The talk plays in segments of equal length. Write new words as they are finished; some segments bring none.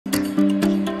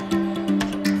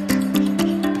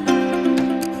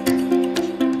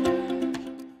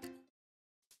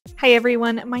Hi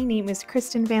everyone, my name is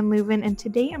Kristin Van Leuven, and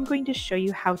today I'm going to show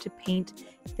you how to paint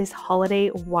this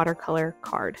holiday watercolor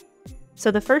card. So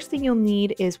the first thing you'll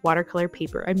need is watercolor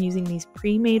paper. I'm using these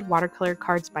pre-made watercolor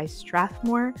cards by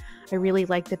Strathmore. I really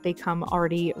like that they come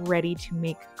already ready to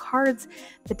make cards.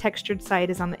 The textured side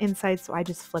is on the inside, so I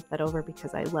just flip that over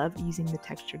because I love using the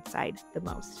textured side the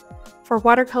most. For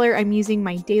watercolor, I'm using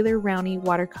my Daler-Rowney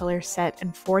watercolor set,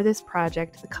 and for this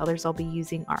project, the colors I'll be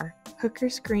using are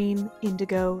Hooker's Green,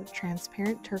 Indigo,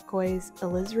 Transparent Turquoise,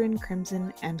 Alizarin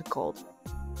Crimson, and Gold.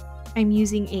 I'm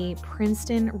using a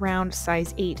Princeton round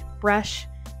size 8 brush,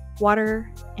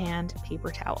 water, and paper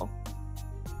towel.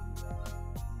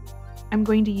 I'm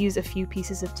going to use a few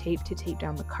pieces of tape to tape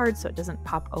down the card so it doesn't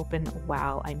pop open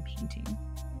while I'm painting.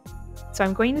 So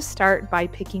I'm going to start by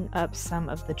picking up some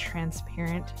of the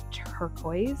transparent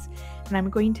turquoise, and I'm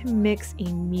going to mix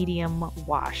a medium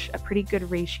wash, a pretty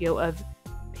good ratio of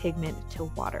pigment to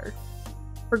water.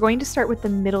 We're going to start with the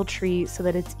middle tree so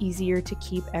that it's easier to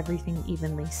keep everything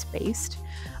evenly spaced.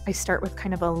 I start with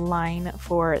kind of a line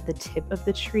for the tip of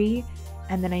the tree,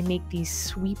 and then I make these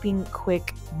sweeping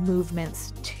quick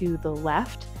movements to the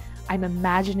left. I'm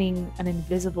imagining an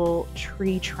invisible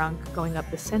tree trunk going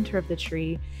up the center of the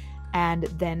tree and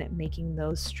then making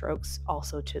those strokes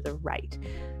also to the right.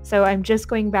 So I'm just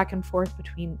going back and forth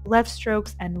between left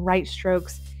strokes and right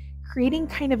strokes, creating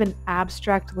kind of an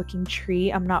abstract looking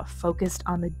tree. I'm not focused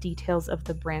on the details of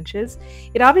the branches.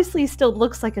 It obviously still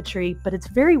looks like a tree, but it's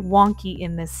very wonky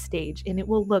in this stage, and it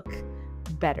will look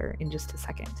better in just a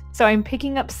second. So I'm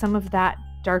picking up some of that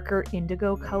darker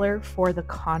indigo color for the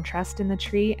contrast in the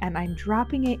tree, and I'm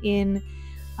dropping it in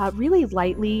really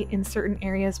lightly in certain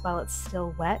areas while it's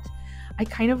still wet. I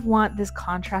kind of want this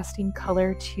contrasting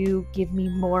color to give me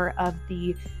more of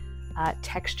the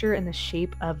texture and the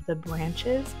shape of the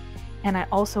branches. And I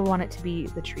also want it to be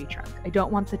the tree trunk. I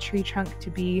don't want the tree trunk to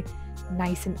be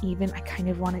nice and even. I kind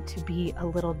of want it to be a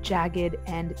little jagged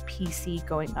and piecey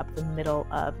going up the middle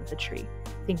of the tree.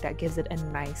 I think that gives it a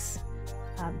nice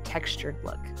textured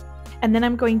look. And then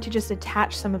I'm going to just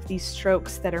attach some of these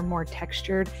strokes that are more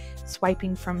textured,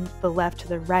 swiping from the left to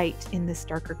the right in this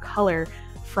darker color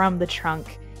from the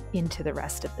trunk into the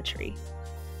rest of the tree.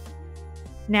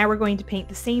 Now we're going to paint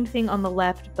the same thing on the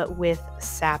left, but with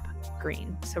sap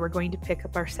green. So we're going to pick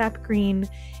up our sap green,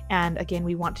 and again,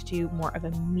 we want to do more of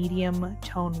a medium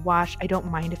tone wash. I don't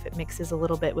mind if it mixes a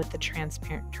little bit with the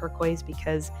transparent turquoise,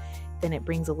 because then it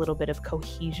brings a little bit of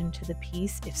cohesion to the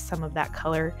piece if some of that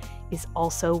color is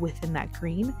also within that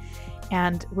green.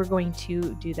 And we're going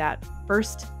to do that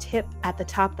first tip at the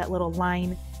top, that little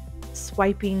line,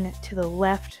 swiping to the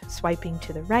left, swiping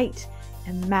to the right,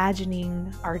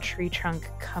 imagining our tree trunk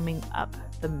coming up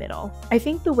the middle. I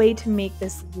think the way to make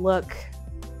this look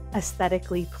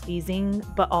aesthetically pleasing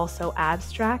but also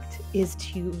abstract is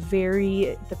to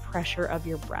vary the pressure of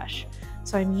your brush.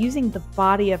 So I'm using the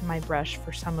body of my brush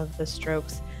for some of the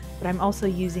strokes, but I'm also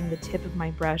using the tip of my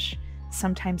brush.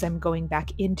 Sometimes I'm going back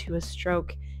into a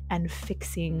stroke and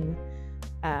fixing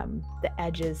the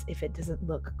edges if it doesn't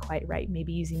look quite right,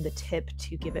 maybe using the tip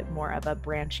to give it more of a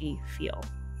branchy feel.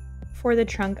 For the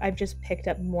trunk, I've just picked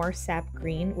up more sap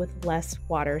green with less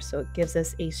water, so it gives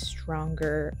us a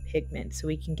stronger pigment so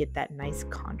we can get that nice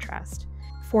contrast.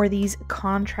 For these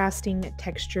contrasting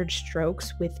textured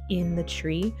strokes within the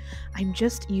tree, I'm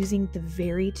just using the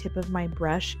very tip of my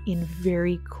brush in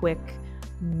very quick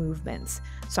movements.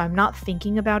 So I'm not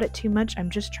thinking about it too much. I'm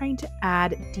just trying to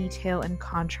add detail and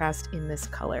contrast in this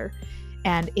color.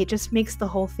 And it just makes the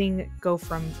whole thing go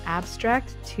from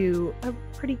abstract to a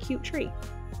pretty cute tree.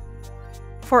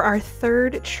 For our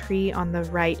third tree on the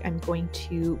right, I'm going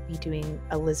to be doing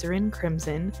Alizarin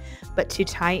Crimson, but to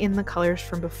tie in the colors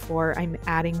from before, I'm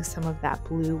adding some of that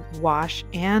blue wash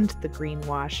and the green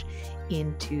wash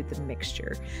into the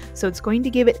mixture. So it's going to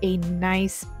give it a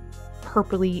nice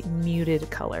purpley muted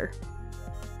color.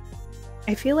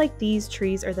 I feel like these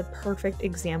trees are the perfect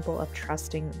example of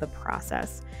trusting the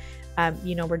process.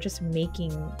 We're just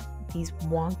making these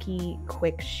wonky,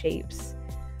 quick shapes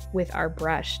with our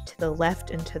brush to the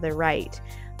left and to the right.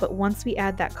 But once we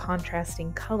add that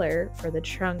contrasting color for the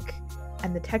trunk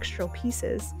and the textural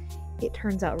pieces, it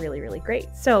turns out really, really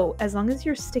great. So as long as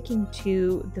you're sticking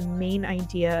to the main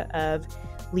idea of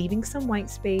leaving some white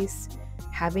space,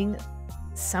 having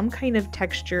some kind of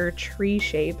texture tree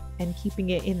shape, and keeping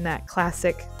it in that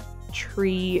classic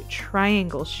tree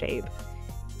triangle shape,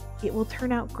 it will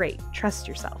turn out great. Trust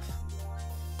yourself.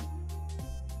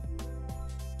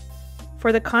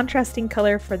 For the contrasting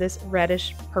color for this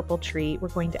reddish purple tree, we're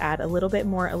going to add a little bit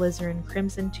more alizarin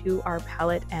crimson to our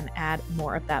palette and add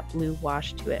more of that blue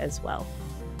wash to it as well.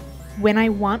 When I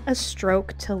want a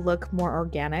stroke to look more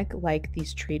organic, like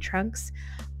these tree trunks,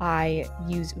 I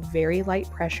use very light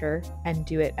pressure and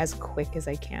do it as quick as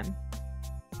I can.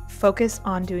 Focus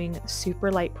on doing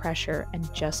super light pressure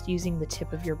and just using the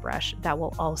tip of your brush. That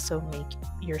will also make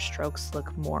your strokes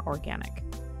look more organic.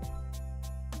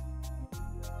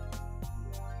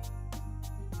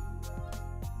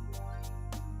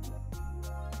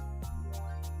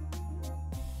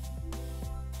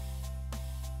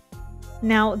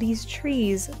 Now, these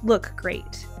trees look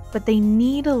great, but they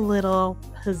need a little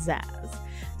pizzazz.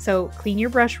 So clean your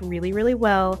brush really, really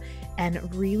well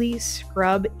and really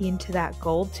scrub into that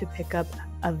gold to pick up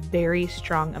a very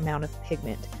strong amount of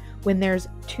pigment. When there's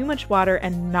too much water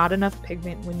and not enough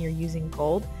pigment when you're using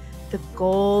gold, the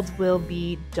gold will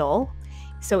be dull.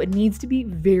 So it needs to be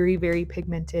very, very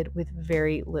pigmented with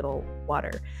very little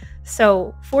water.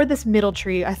 So for this middle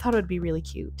tree, I thought it would be really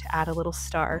cute to add a little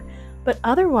star. But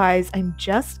otherwise, I'm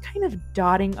just kind of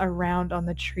dotting around on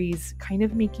the trees, kind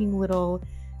of making little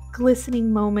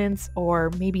glistening moments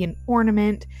or maybe an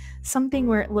ornament, something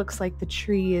where it looks like the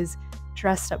tree is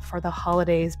dressed up for the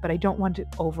holidays, but I don't want to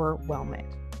overwhelm it.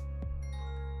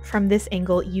 From this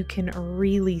angle, you can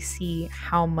really see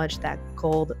how much that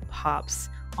gold pops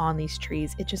on these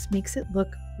trees. It just makes it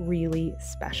look really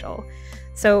special.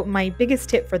 So my biggest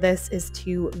tip for this is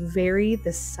to vary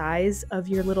the size of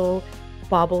your little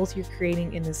baubles you're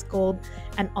creating in this gold,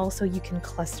 and also you can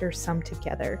cluster some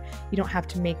together. You don't have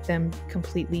to make them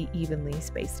completely evenly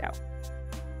spaced out.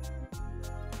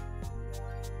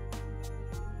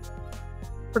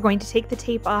 We're going to take the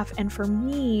tape off, and for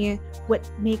me, what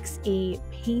makes a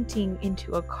painting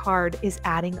into a card is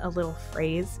adding a little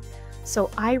phrase.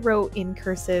 So I wrote in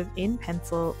cursive, in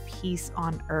pencil, "Peace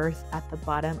on Earth" at the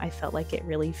bottom. I felt like it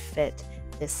really fit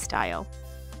this style.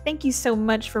 Thank you so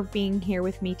much for being here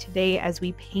with me today as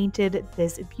we painted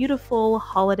this beautiful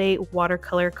holiday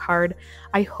watercolor card.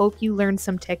 I hope you learned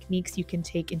some techniques you can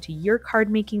take into your card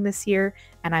making this year,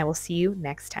 and I will see you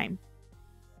next time.